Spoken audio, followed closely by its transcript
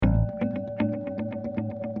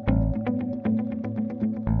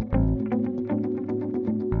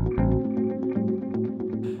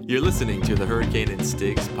You're listening to the Hurricane and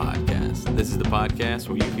Sticks podcast. This is the podcast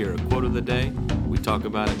where you hear a quote of the day, we talk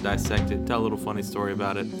about it, dissect it, tell a little funny story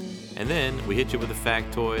about it, and then we hit you with a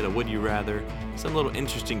factoid, a would you rather, some little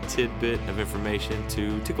interesting tidbit of information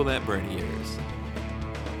to tickle that brain of yours.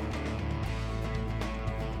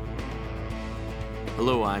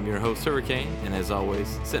 Hello, I'm your host, Hurricane, and as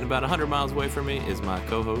always, sitting about 100 miles away from me is my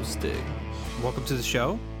co-host, Stig. Welcome to the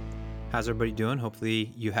show. How's everybody doing?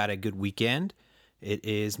 Hopefully you had a good weekend. It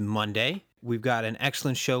is Monday. We've got an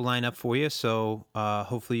excellent show lined up for you, so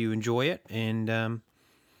hopefully you enjoy it. And,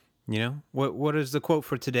 what is the quote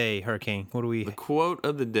for today, Hurricane? The quote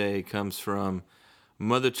of the day comes from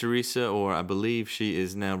Mother Teresa, or I believe she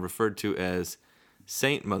is now referred to as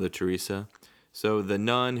Saint Mother Teresa. So the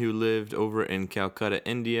nun who lived over in Calcutta,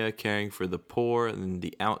 India, caring for the poor and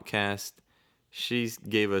the outcast, she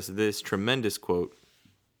gave us this tremendous quote,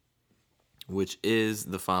 which is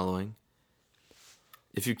the following: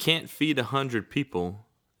 if you can't feed 100 people,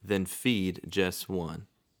 then feed just one.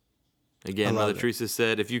 Again, Mother Teresa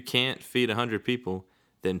said, if you can't feed 100 people,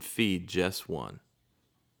 then feed just one.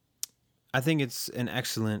 I think it's an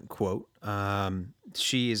excellent quote.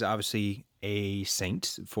 She is obviously a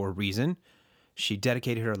saint for a reason. She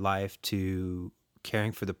dedicated her life to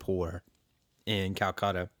caring for the poor in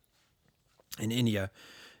Calcutta, in India.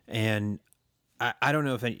 And I don't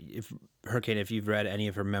know if Hurricane, if you've read any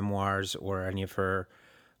of her memoirs or any of her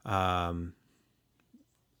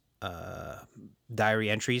diary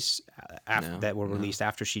entries that were released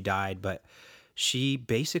after she died, but she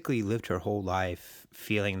basically lived her whole life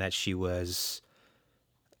feeling that she was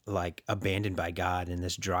like abandoned by God in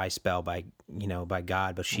this dry spell by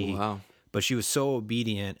God, but she was so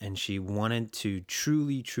obedient and she wanted to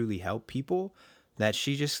truly, truly help people that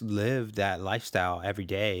she just lived that lifestyle every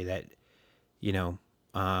day that,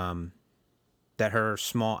 that her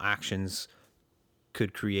small actions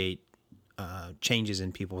could create changes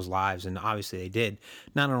in people's lives. And obviously they did,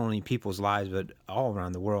 not only people's lives, but all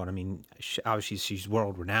around the world. I mean, obviously she's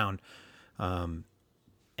world renowned. And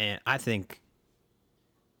I think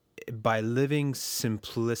by living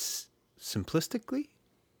simplistically,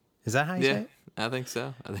 is that how you say it? I think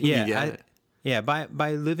so. I think you got it. Yeah,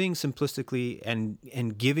 by living simplistically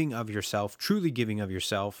and giving of yourself, truly giving of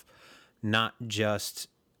yourself, not just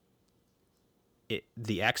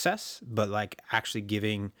the excess, but like actually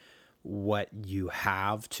giving what you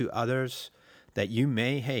have to others that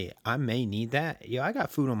I may need that. I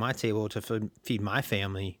got food on my table to feed my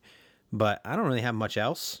family, but I don't really have much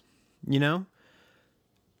else,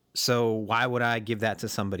 So why would I give that to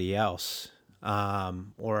somebody else?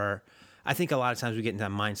 Or I think a lot of times we get into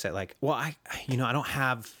that mindset like, well, I don't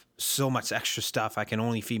have so much extra stuff. I can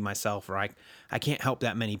only feed myself, or I can't help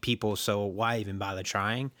that many people. So why even bother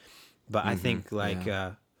trying? But I think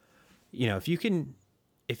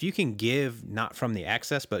if you can give not from the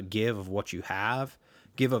excess, but give of what you have,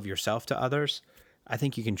 give of yourself to others, I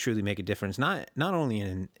think you can truly make a difference. Not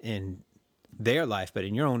only in their life, but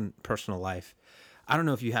in your own personal life. I don't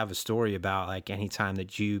know if you have a story about like any time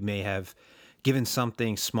that you may have given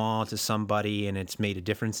something small to somebody and it's made a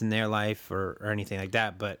difference in their life or anything like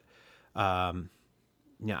that. But,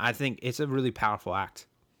 I think it's a really powerful act.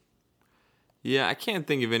 Yeah, I can't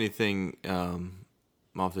think of anything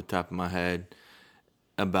off the top of my head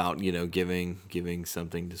about, giving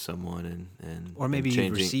something to someone and or maybe changing,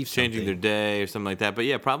 you've received something. Changing their day or something like that. But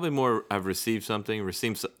yeah, probably more I've received something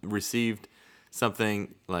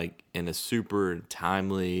like in a super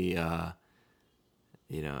timely,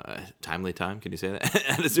 timely time. Can you say that?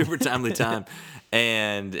 At a super timely time.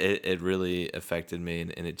 And it really affected me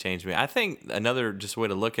and it changed me. I think another just way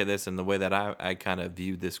to look at this and the way that I kind of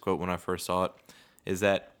viewed this quote when I first saw it is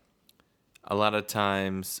that a lot of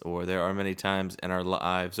times, or there are many times in our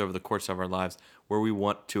lives, over the course of our lives, where we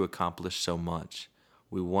want to accomplish so much.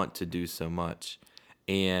 We want to do so much.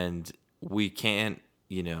 And we can't,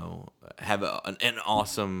 have an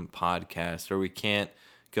awesome podcast, or we can't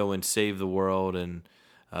go and save the world, and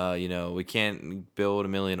we can't build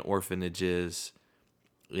 1 million orphanages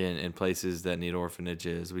in places that need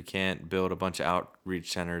orphanages. We can't build a bunch of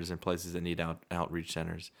outreach centers in places that need outreach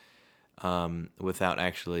centers without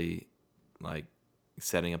actually like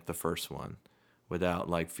setting up the first one, without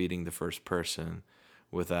like feeding the first person,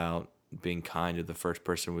 without being kind to the first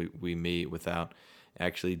person we meet, without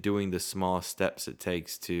actually doing the small steps it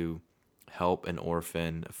takes to help an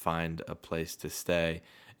orphan find a place to stay.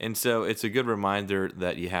 And so it's a good reminder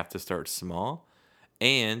that you have to start small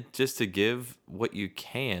and just to give what you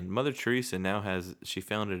can. Mother Teresa she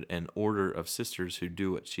founded an order of sisters who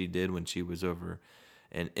do what she did when she was over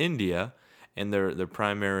in India. and their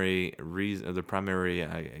primary reason, or their primary,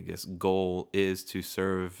 I guess, goal is to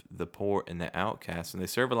serve the poor and the outcasts. And they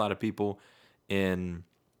serve a lot of people in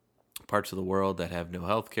parts of the world that have no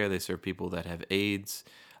health care. They serve people that have AIDS.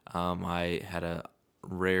 I had a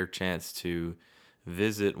rare chance to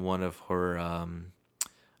visit one of her, I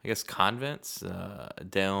guess, convents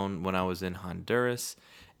down when I was in Honduras.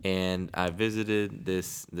 And I visited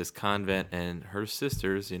this convent, and her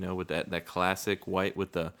sisters, with that classic white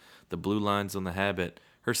with the blue lines on the habit,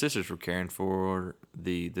 her sisters were caring for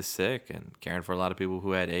the sick and caring for a lot of people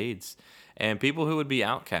who had AIDS and people who would be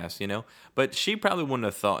outcasts, But she probably wouldn't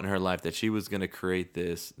have thought in her life that she was going to create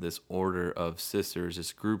this order of sisters,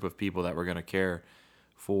 this group of people that were going to care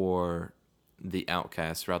for the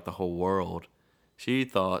outcasts throughout the whole world. She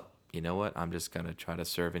thought, you know what, I'm just going to try to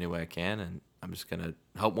serve any way I can, and I'm just going to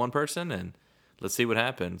help one person, and let's see what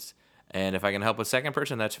happens. And if I can help a second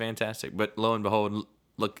person, that's fantastic. But lo and behold,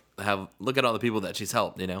 look at all the people that she's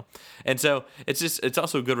helped, And so it's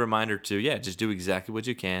also a good reminder to, just do exactly what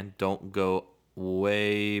you can. Don't go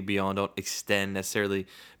way beyond, don't extend necessarily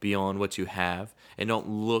beyond what you have, and don't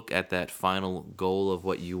look at that final goal of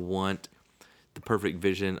what you want, the perfect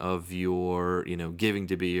vision of your, giving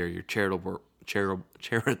to be, or your charitable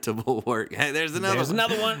work. Hey, there's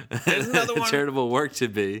another one. Charitable work to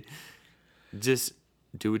be. Just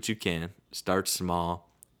do what you can. Start small.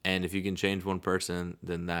 And if you can change one person,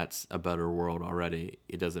 then that's a better world already.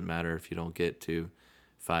 It doesn't matter if you don't get to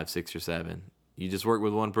 5, 6, or 7. You just work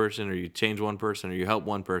with one person, or you change one person, or you help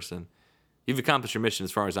one person. You've accomplished your mission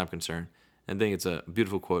as far as I'm concerned. And I think it's a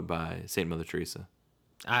beautiful quote by St. Mother Teresa.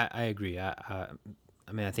 I agree. I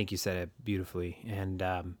think you said it beautifully. And,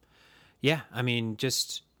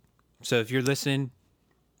 just so if you're listening,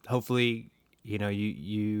 hopefully,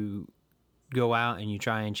 you go out and you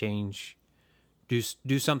try and change,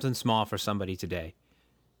 do something small for somebody today.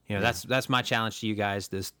 That's my challenge to you guys,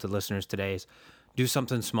 to listeners today, is do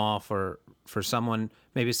something small for someone.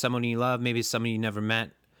 Maybe it's someone you love, maybe it's someone you never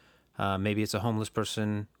met, maybe it's a homeless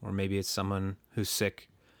person, or maybe it's someone who's sick.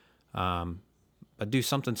 But do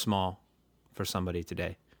something small for somebody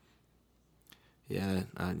today. Yeah,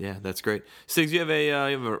 that's great. Stiggs, you have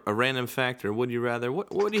a random fact, or would you rather?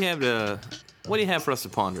 What do you have for us to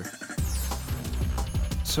ponder?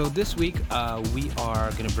 So this week we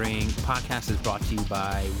are going to bring podcast is brought to you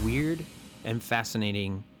by weird and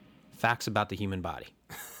fascinating facts about the human body.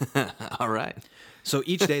 All right. So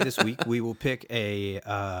each day this week we will pick a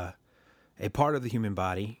part of the human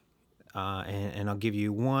body, and I'll give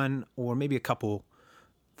you one or maybe a couple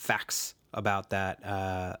facts about that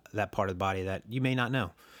part of the body that you may not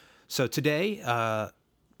know. So today,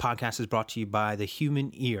 podcast is brought to you by the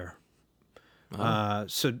human ear. Oh.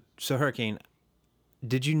 So Hurricane,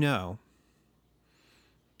 did you know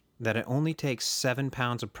that it only takes 7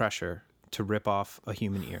 pounds of pressure to rip off a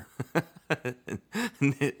human ear?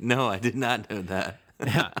 No, I did not know that.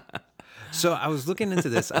 Yeah. So I was looking into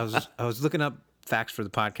this. I was looking up facts for the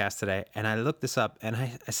podcast today, and I looked this up, and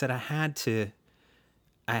I said I had to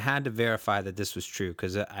verify that this was true,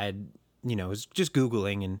 because I was just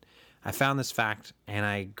Googling, and I found this fact, and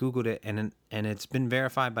I Googled it, and it's been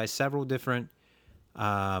verified by several different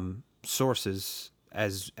sources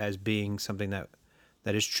as being something that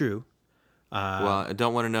is true. Well, I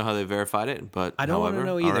don't want to know how they verified it, but I don't want to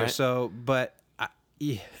know either. Right. So, but I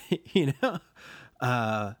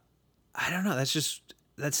don't know.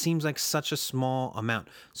 That seems like such a small amount.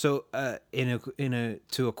 So, to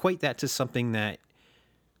equate that to something that,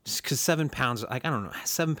 because 7 pounds, I don't know,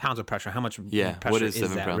 7 pounds of pressure. How much pressure what is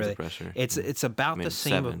 7 that pounds really? Of pressure? It's about the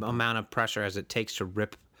same amount of pressure as it takes to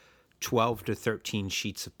rip 12 to 13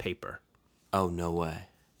 sheets of paper. Oh, no way.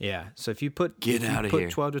 Yeah. So if you put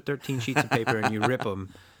 12 to 13 sheets of paper and you rip them,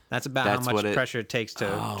 that's about how much pressure it takes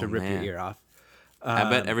to rip your ear off. I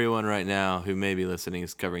bet everyone right now who may be listening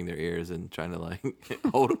is covering their ears and trying to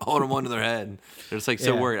hold them onto their head. They're just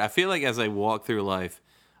so worried. I feel like as I walk through life,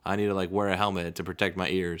 I need to wear a helmet to protect my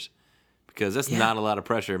ears, because that's not a lot of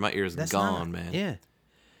pressure. My ear's gone, man. Yeah.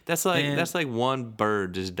 That's like one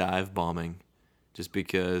bird just dive bombing, just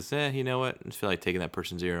because. You know what? I just feel like taking that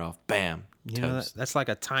person's ear off. Bam. Toast. That's like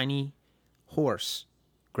a tiny horse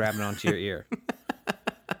grabbing onto your ear.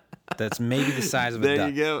 That's maybe the size of a duck. There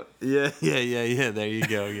you go. Yeah. There you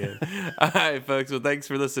go again. All right, folks. Well, thanks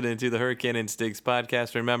for listening to the Hurricane and Stiggs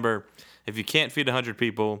podcast. Remember, if you can't feed 100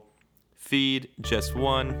 people, feed just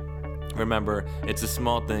one. Remember, it's the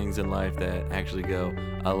small things in life that actually go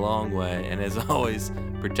a long way. And as always,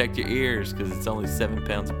 protect your ears, because it's only 7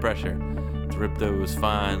 pounds of pressure to rip those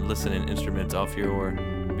fine listening instruments off your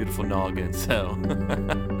beautiful noggin. So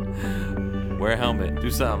wear a helmet. Do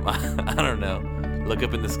something. I don't know. Look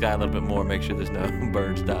up in the sky a little bit more. Make sure there's no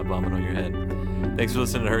birds dive bombing on your head. Thanks for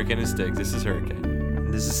listening to Hurricane and Sticks. This is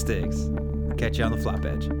Hurricane. This is Sticks. Catch you on the flop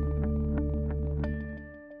edge.